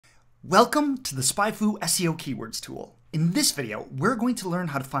Welcome to the SpyFu SEO Keywords tool. In this video, we're going to learn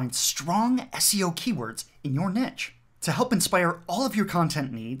how to find strong SEO keywords in your niche to help inspire all of your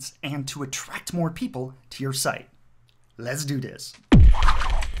content needs and to attract more people to your site. Let's do this.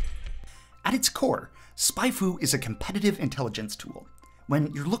 At its core, SpyFu is a competitive intelligence tool.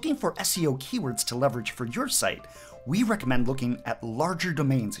 When you're looking for SEO keywords to leverage for your site, we recommend looking at larger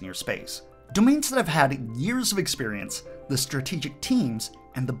domains in your space. Domains that have had years of experience, the strategic teams,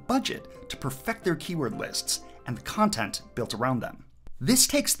 and the budget to perfect their keyword lists and the content built around them. This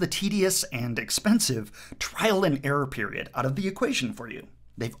takes the tedious and expensive trial and error period out of the equation for you.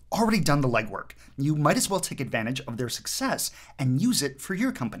 They've already done the legwork. You might as well take advantage of their success and use it for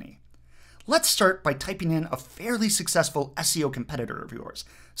your company. Let's start by typing in a fairly successful SEO competitor of yours,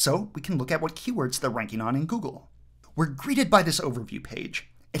 so we can look at what keywords they're ranking on in Google. We're greeted by this overview page.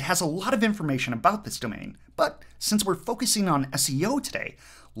 It has a lot of information about this domain, but since we're focusing on SEO today,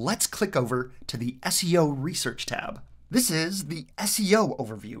 let's click over to the SEO Research tab. This is the SEO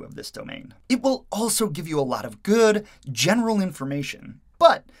overview of this domain. It will also give you a lot of good, general information,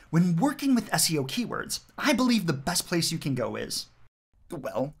 but when working with SEO keywords, I believe the best place you can go is,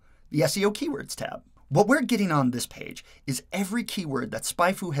 well, the SEO Keywords tab. What we're getting on this page is every keyword that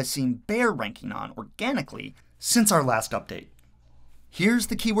SpyFu has seen bear ranking on organically since our last update. Here's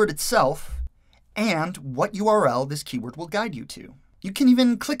the keyword itself, and what URL this keyword will guide you to. You can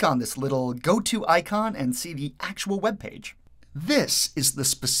even click on this little go-to icon and see the actual web page. This is the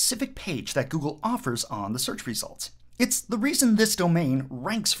specific page that Google offers on the search results. It's the reason this domain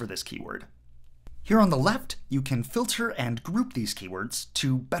ranks for this keyword. Here on the left, you can filter and group these keywords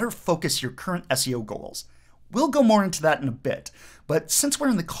to better focus your current SEO goals. We'll go more into that in a bit, but since we're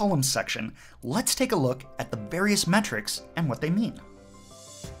in the columns section, let's take a look at the various metrics and what they mean.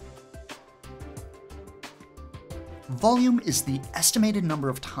 Volume is the estimated number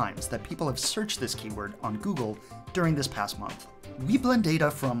of times that people have searched this keyword on Google during this past month. We blend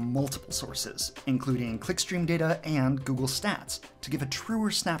data from multiple sources, including clickstream data and Google Stats, to give a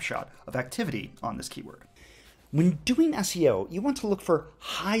truer snapshot of activity on this keyword. When doing SEO, you want to look for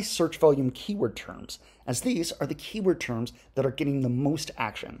high search volume keyword terms, as these are the keyword terms that are getting the most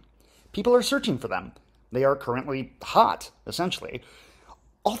action. People are searching for them. They are currently hot, essentially.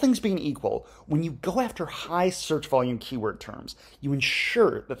 All things being equal, when you go after high search volume keyword terms, you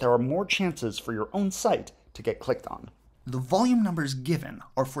ensure that there are more chances for your own site to get clicked on. The volume numbers given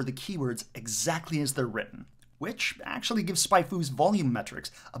are for the keywords exactly as they're written, which actually gives SpyFu's volume metrics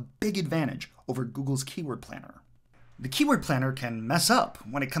a big advantage over Google's keyword planner. The keyword planner can mess up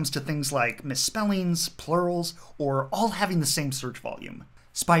when it comes to things like misspellings, plurals, or all having the same search volume.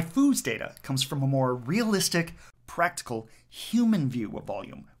 SpyFu's data comes from a more realistic, practical, human view of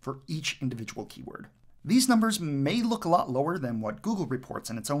volume for each individual keyword. These numbers may look a lot lower than what Google reports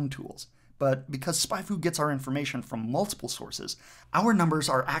in its own tools, but because SpyFu gets our information from multiple sources, our numbers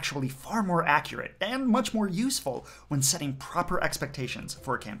are actually far more accurate and much more useful when setting proper expectations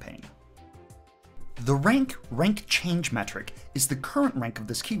for a campaign. The rank change metric is the current rank of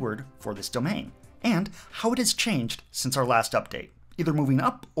this keyword for this domain, and how it has changed since our last update, either moving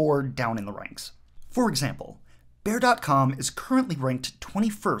up or down in the ranks. For example, Bear.com is currently ranked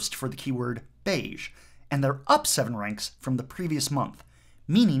 21st for the keyword beige, and they're up 7 ranks from the previous month,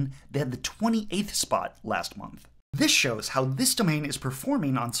 meaning they had the 28th spot last month. This shows how this domain is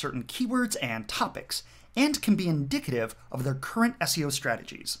performing on certain keywords and topics, and can be indicative of their current SEO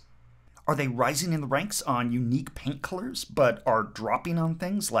strategies. Are they rising in the ranks on unique paint colors, but are dropping on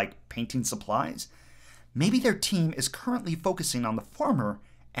things like painting supplies? Maybe their team is currently focusing on the former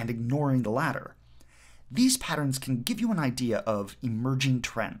and ignoring the latter. These patterns can give you an idea of emerging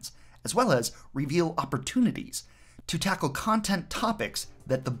trends, as well as reveal opportunities to tackle content topics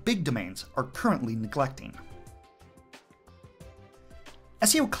that the big domains are currently neglecting.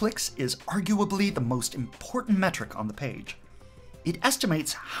 SEO Clicks is arguably the most important metric on the page. It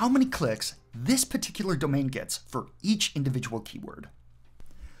estimates how many clicks this particular domain gets for each individual keyword.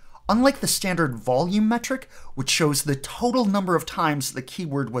 Unlike the standard volume metric, which shows the total number of times the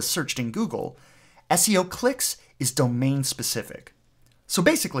keyword was searched in Google, SEO Clicks is domain specific. So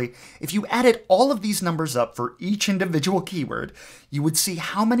basically, if you added all of these numbers up for each individual keyword, you would see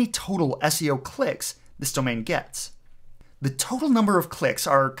how many total SEO clicks this domain gets. The total number of clicks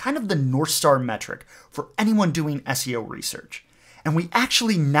are kind of the North Star metric for anyone doing SEO research, and we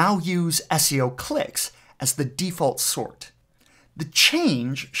actually now use SEO Clicks as the default sort. The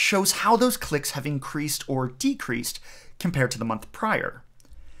change shows how those clicks have increased or decreased compared to the month prior.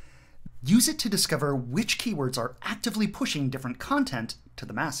 Use it to discover which keywords are actively pushing different content to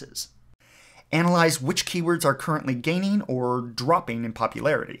the masses. Analyze which keywords are currently gaining or dropping in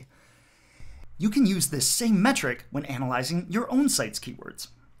popularity. You can use this same metric when analyzing your own site's keywords.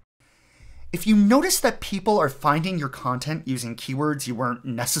 If you notice that people are finding your content using keywords you weren't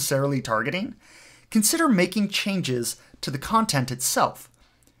necessarily targeting, consider making changes to the content itself.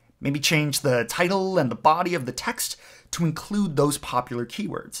 Maybe change the title and the body of the text to include those popular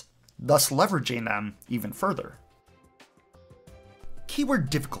keywords, thus leveraging them even further.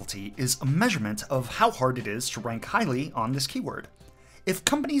 Keyword difficulty is a measurement of how hard it is to rank highly on this keyword. If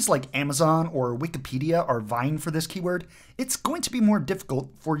companies like Amazon or Wikipedia are vying for this keyword, it's going to be more difficult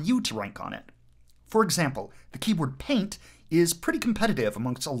for you to rank on it. For example, the keyword paint is pretty competitive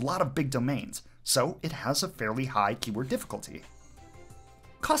amongst a lot of big domains, so it has a fairly high keyword difficulty.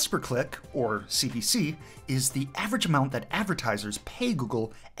 Cost per click, or CPC, is the average amount that advertisers pay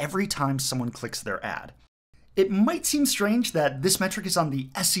Google every time someone clicks their ad. It might seem strange that this metric is on the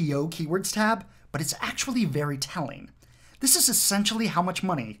SEO Keywords tab, but it's actually very telling. This is essentially how much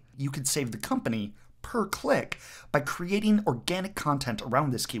money you could save the company per click by creating organic content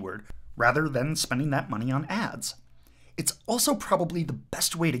around this keyword, rather than spending that money on ads. It's also probably the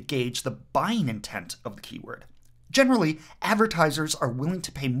best way to gauge the buying intent of the keyword. Generally, advertisers are willing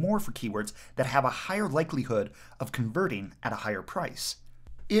to pay more for keywords that have a higher likelihood of converting at a higher price.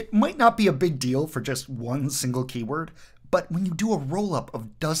 It might not be a big deal for just one single keyword, but when you do a roll-up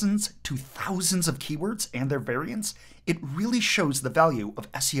of dozens to thousands of keywords and their variants, it really shows the value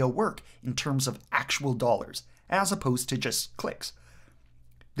of SEO work in terms of actual dollars, as opposed to just clicks.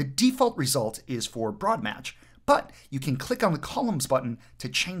 The default result is for broad match, but you can click on the columns button to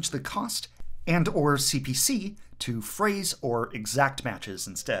change the cost and/or CPC to phrase or exact matches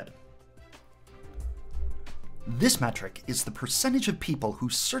instead. This metric is the percentage of people who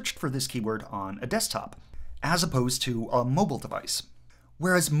searched for this keyword on a desktop, as opposed to a mobile device.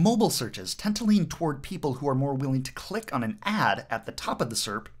 Whereas mobile searches tend to lean toward people who are more willing to click on an ad at the top of the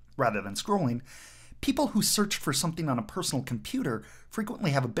SERP rather than scrolling, people who search for something on a personal computer frequently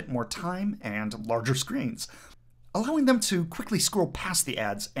have a bit more time and larger screens, allowing them to quickly scroll past the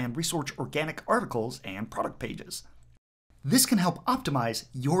ads and research organic articles and product pages. This can help optimize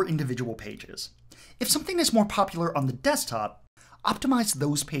your individual pages. If something is more popular on the desktop, optimize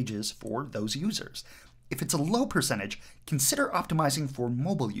those pages for those users. If it's a low percentage, consider optimizing for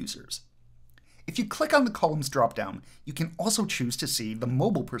mobile users. If you click on the columns dropdown, you can also choose to see the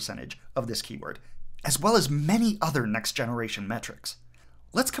mobile percentage of this keyword, as well as many other next-generation metrics.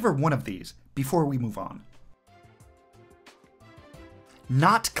 Let's cover one of these before we move on.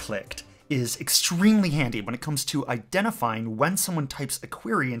 Not clicked is extremely handy when it comes to identifying when someone types a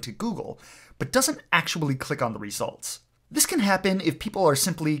query into Google, but doesn't actually click on the results. This can happen if people are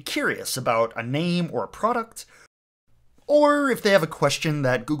simply curious about a name or a product, or if they have a question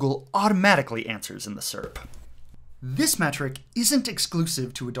that Google automatically answers in the SERP. This metric isn't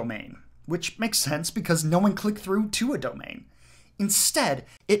exclusive to a domain, which makes sense because no one clicked through to a domain. Instead,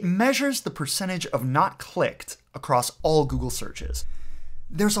 it measures the percentage of not clicked across all Google searches.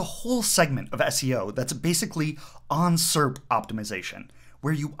 There's a whole segment of SEO that's basically on SERP optimization,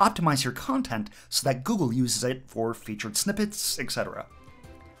 where you optimize your content so that Google uses it for featured snippets, etc.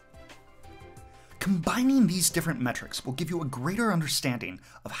 Combining these different metrics will give you a greater understanding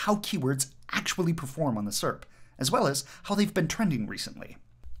of how keywords actually perform on the SERP, as well as how they've been trending recently.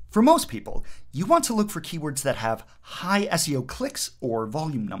 For most people, you want to look for keywords that have high SEO clicks or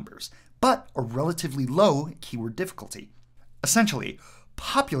volume numbers, but a relatively low keyword difficulty. Essentially,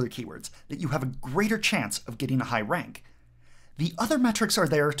 popular keywords that you have a greater chance of getting a high rank. The other metrics are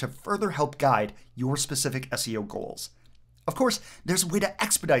there to further help guide your specific SEO goals. Of course, there's a way to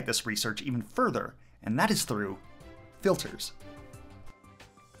expedite this research even further, and that is through filters.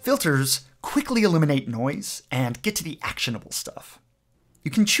 Filters quickly eliminate noise and get to the actionable stuff.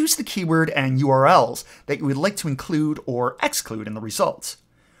 You can choose the keyword and URLs that you would like to include or exclude in the results.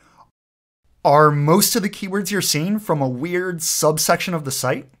 Are most of the keywords you're seeing from a weird subsection of the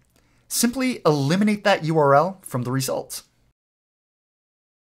site? Simply eliminate that URL from the results.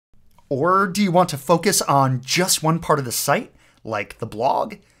 Or do you want to focus on just one part of the site, like the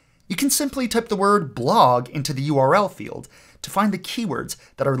blog? You can simply type the word blog into the URL field to find the keywords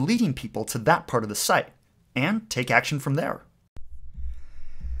that are leading people to that part of the site, and take action from there.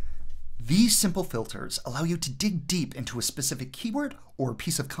 These simple filters allow you to dig deep into a specific keyword or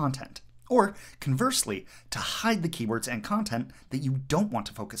piece of content, or conversely, to hide the keywords and content that you don't want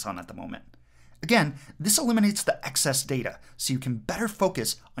to focus on at the moment. Again, this eliminates the excess data, so you can better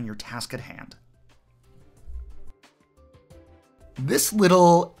focus on your task at hand. This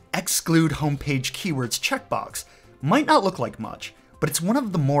little Exclude homepage keywords checkbox might not look like much, but it's one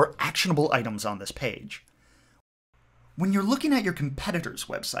of the more actionable items on this page. When you're looking at your competitor's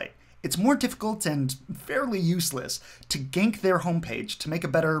website, it's more difficult and fairly useless to gank their homepage to make a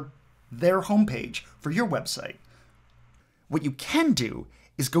better their homepage for your website. What you can do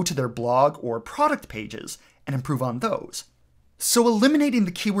is go to their blog or product pages and improve on those. So eliminating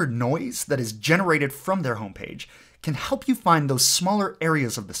the keyword noise that is generated from their homepage can help you find those smaller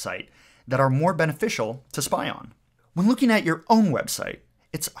areas of the site that are more beneficial to spy on. When looking at your own website,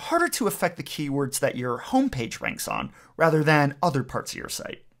 it's harder to affect the keywords that your homepage ranks on rather than other parts of your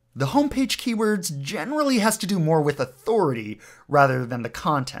site. The homepage keywords generally has to do more with authority rather than the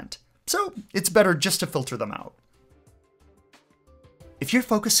content, so it's better just to filter them out. If you're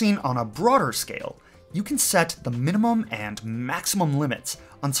focusing on a broader scale, you can set the minimum and maximum limits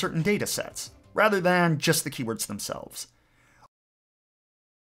on certain data sets, rather than just the keywords themselves.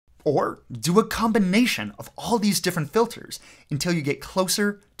 Or do a combination of all these different filters until you get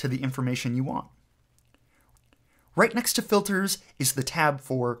closer to the information you want. Right next to filters is the tab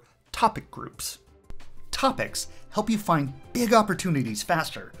for topic groups. Topics help you find big opportunities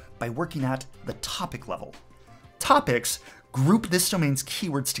faster by working at the topic level. Topics group this domain's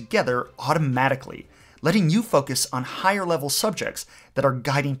keywords together automatically, letting you focus on higher level subjects that are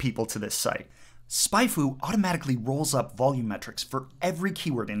guiding people to this site. SpyFu automatically rolls up volume metrics for every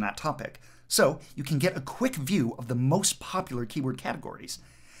keyword in that topic, so you can get a quick view of the most popular keyword categories.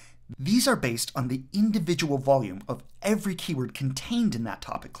 These are based on the individual volume of every keyword contained in that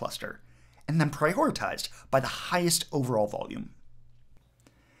topic cluster, and then prioritized by the highest overall volume.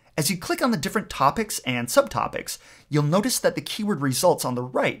 As you click on the different topics and subtopics, you'll notice that the keyword results on the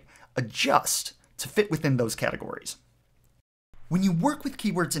right adjust to fit within those categories. When you work with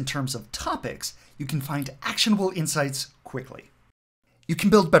keywords in terms of topics, you can find actionable insights quickly. You can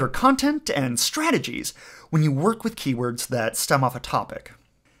build better content and strategies when you work with keywords that stem off a topic.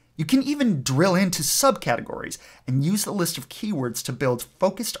 You can even drill into subcategories and use the list of keywords to build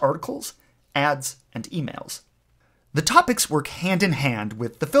focused articles, ads, and emails. The topics work hand in hand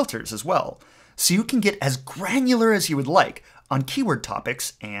with the filters as well, so you can get as granular as you would like on keyword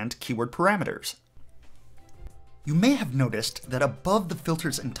topics and keyword parameters. You may have noticed that above the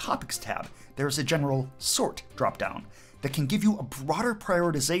Filters and Topics tab, there is a general Sort dropdown that can give you a broader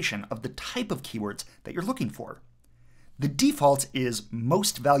prioritization of the type of keywords that you're looking for. The default is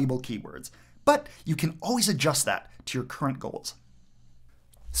Most Valuable Keywords, but you can always adjust that to your current goals.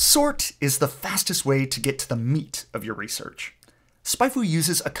 Sort is the fastest way to get to the meat of your research. SpyFu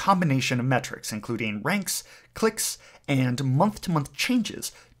uses a combination of metrics, including ranks, clicks, and month-to-month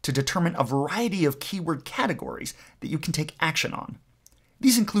changes to determine a variety of keyword categories that you can take action on.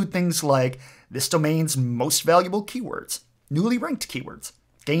 These include things like this domain's most valuable keywords, newly ranked keywords,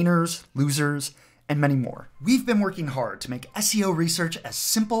 gainers, losers, and many more. We've been working hard to make SEO research as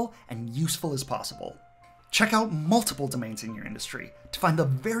simple and useful as possible. Check out multiple domains in your industry to find the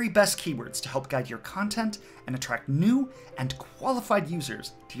very best keywords to help guide your content and attract new and qualified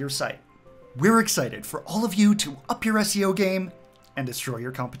users to your site. We're excited for all of you to up your SEO game and destroy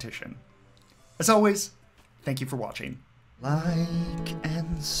your competition. As always, thank you for watching. Like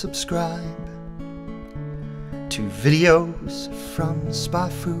and subscribe to videos from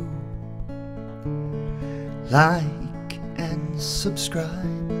SpyFu. Like and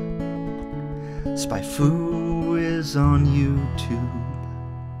subscribe. SpyFu is on YouTube.